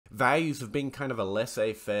values have been kind of a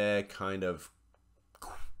laissez-faire kind of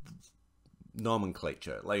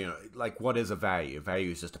nomenclature. Like, you know, like what is a value? A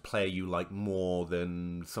value is just a player you like more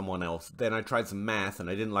than someone else. Then I tried some math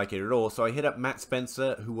and I didn't like it at all, so I hit up Matt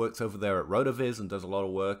Spencer, who works over there at RotoViz and does a lot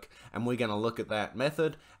of work, and we're going to look at that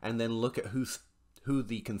method and then look at who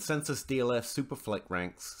the consensus DLF Superflex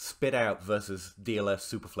ranks spit out versus DLF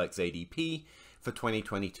Superflex ADP for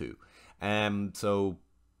 2022. So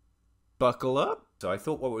buckle up. So I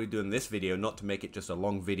thought what we would do in this video, not to make it just a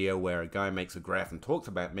long video where a guy makes a graph and talks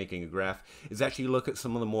about making a graph, is actually look at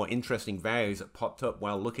some of the more interesting values that popped up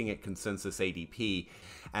while looking at consensus ADP.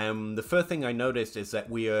 The first thing I noticed is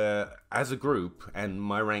that we are, as a group, and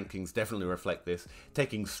my rankings definitely reflect this,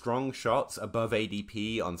 taking strong shots above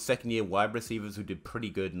ADP on second-year wide receivers who did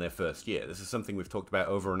pretty good in their first year. This is something we've talked about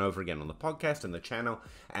over and over again on the podcast and the channel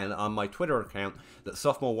and on my Twitter account, that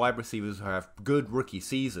sophomore wide receivers who have good rookie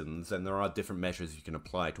seasons, and there are different measures you can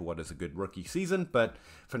apply to what is a good rookie season, but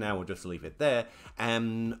for now we'll just leave it there,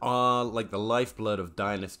 are like the lifeblood of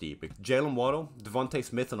Dynasty. Jalen Waddle, Devontae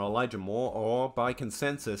Smith, and Elijah Moore are, by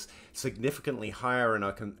consensus, significantly higher in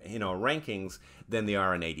our rankings than they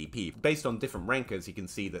are in ADP. Based on different rankers, you can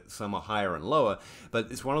see that some are higher and lower,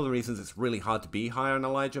 but it's one of the reasons it's really hard to be higher on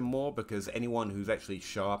Elijah Moore, because anyone who's actually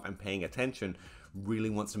sharp and paying attention really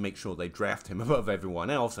wants to make sure they draft him above everyone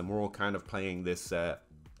else, and we're all kind of playing this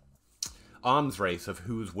arms race of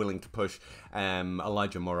who's willing to push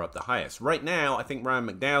Elijah Moore up the highest. Right now, I think Ryan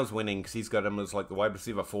McDowell's winning because he's got him as like the wide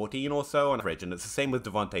receiver 14 or so on average, and it's the same with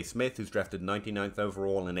Devontae Smith, who's drafted 99th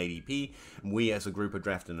overall in ADP. We as a group are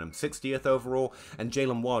drafting him 60th overall, and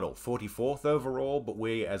Jalen Waddle 44th overall, but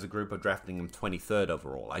we as a group are drafting him 23rd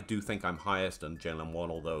overall. I do think I'm highest on Jalen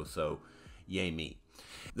Waddle though, so yay me.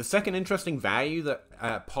 The second interesting value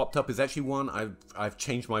that popped up is actually one I've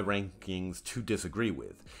changed my rankings to disagree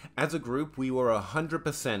with. As a group, we were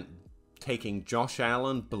 100% taking Josh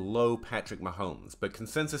Allen below Patrick Mahomes, but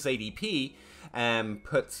consensus ADP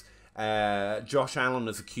puts Josh Allen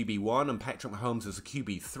as a QB1 and Patrick Mahomes as a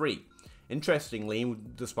QB3. Interestingly,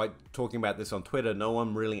 despite talking about this on Twitter, no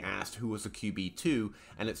one really asked who was a QB2,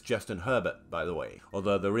 and it's Justin Herbert, by the way.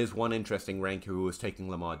 Although there is one interesting ranker who was taking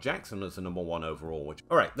Lamar Jackson as the #1 overall.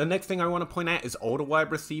 Alright, the next thing I want to point out is older wide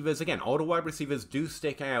receivers. Again, older wide receivers do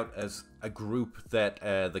stick out as a group that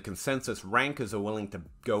the consensus rankers are willing to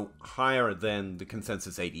go higher than the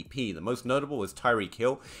consensus ADP. The most notable was Tyreek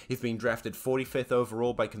Hill. He's been drafted 45th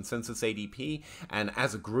overall by consensus ADP, and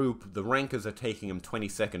as a group, the rankers are taking him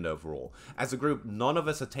 22nd overall. As a group, none of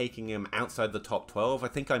us are taking him outside the top 12. I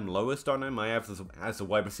think I'm lowest on him. I have as a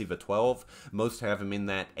wide receiver 12. Most have him in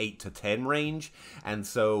that 8 to 10 range. And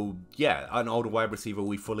so, yeah, an older wide receiver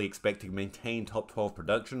we fully expect to maintain top 12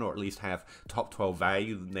 production, or at least have top 12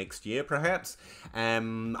 value next year, perhaps.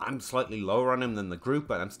 I'm slightly lower on him than the group,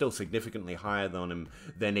 but I'm still significantly higher on him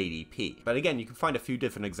than ADP. But again, you can find a few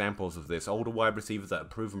different examples of this. Older wide receivers that are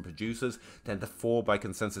proven producers tend to fall by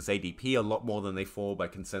consensus ADP a lot more than they fall by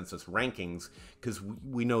consensus rankings, because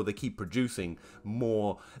we know they keep producing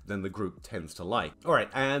more than the group tends to like. Alright,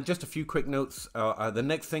 and just a few quick notes. The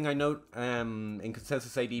next thing I note in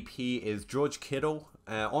consensus ADP is George Kittle.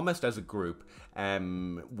 Almost as a group,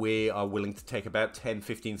 we are willing to take about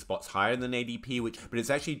 10-15 spots higher than ADP, but it's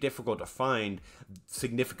actually difficult to find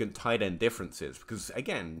significant tight end differences, because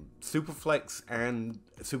again, Superflex and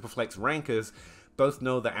Superflex rankers both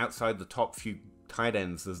know that outside the top few tight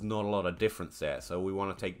ends, there's not a lot of difference there, so we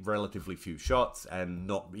want to take relatively few shots and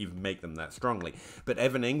not even make them that strongly. But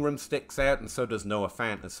Evan Ingram sticks out, and so does Noah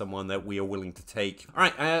Fant as someone that we are willing to take.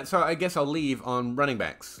 Alright, so I guess I'll leave on running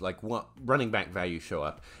backs, like what running back values show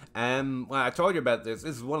up. Well, I told you about this.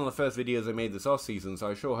 This is one of the first videos I made this offseason, so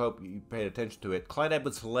I sure hope you paid attention to it. Clyde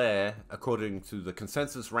Edwards-Helaire, according to the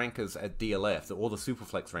consensus rankers at DLF, all the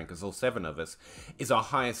Superflex rankers, all 7 of us, is our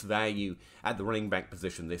highest value at the running back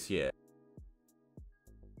position this year.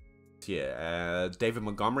 David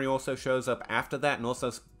Montgomery also shows up after that, and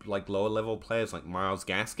also like lower level players like Myles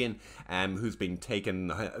Gaskin, who's been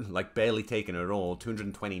taken, like barely taken at all.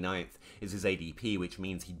 229th is his ADP, which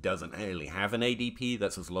means he doesn't really have an ADP.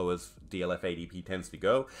 That's as low as DLF ADP tends to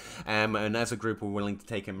go. And as a group, we're willing to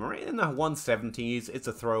take him right in the 170s. It's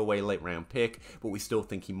a throwaway late round pick, but we still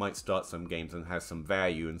think he might start some games and has some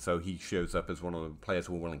value, and so he shows up as one of the players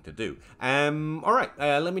we're willing to do. Alright,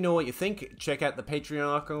 let me know what you think. Check out the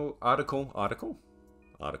Patreon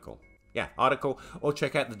article. yeah, article, or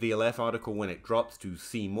check out the DLF article when it drops to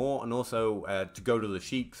see more, and also to go to the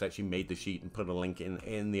sheet, because I actually made the sheet and put a link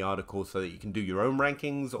in the article so that you can do your own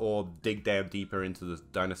rankings or dig down deeper into the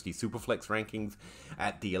Dynasty Superflex rankings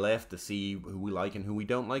at DLF to see who we like and who we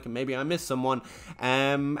don't like, and maybe I missed someone.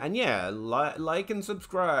 And yeah, like and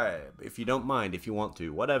subscribe if you don't mind, if you want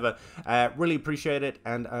to, whatever. Really appreciate it,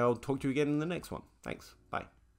 and I'll talk to you again in the next one. Thanks. Bye.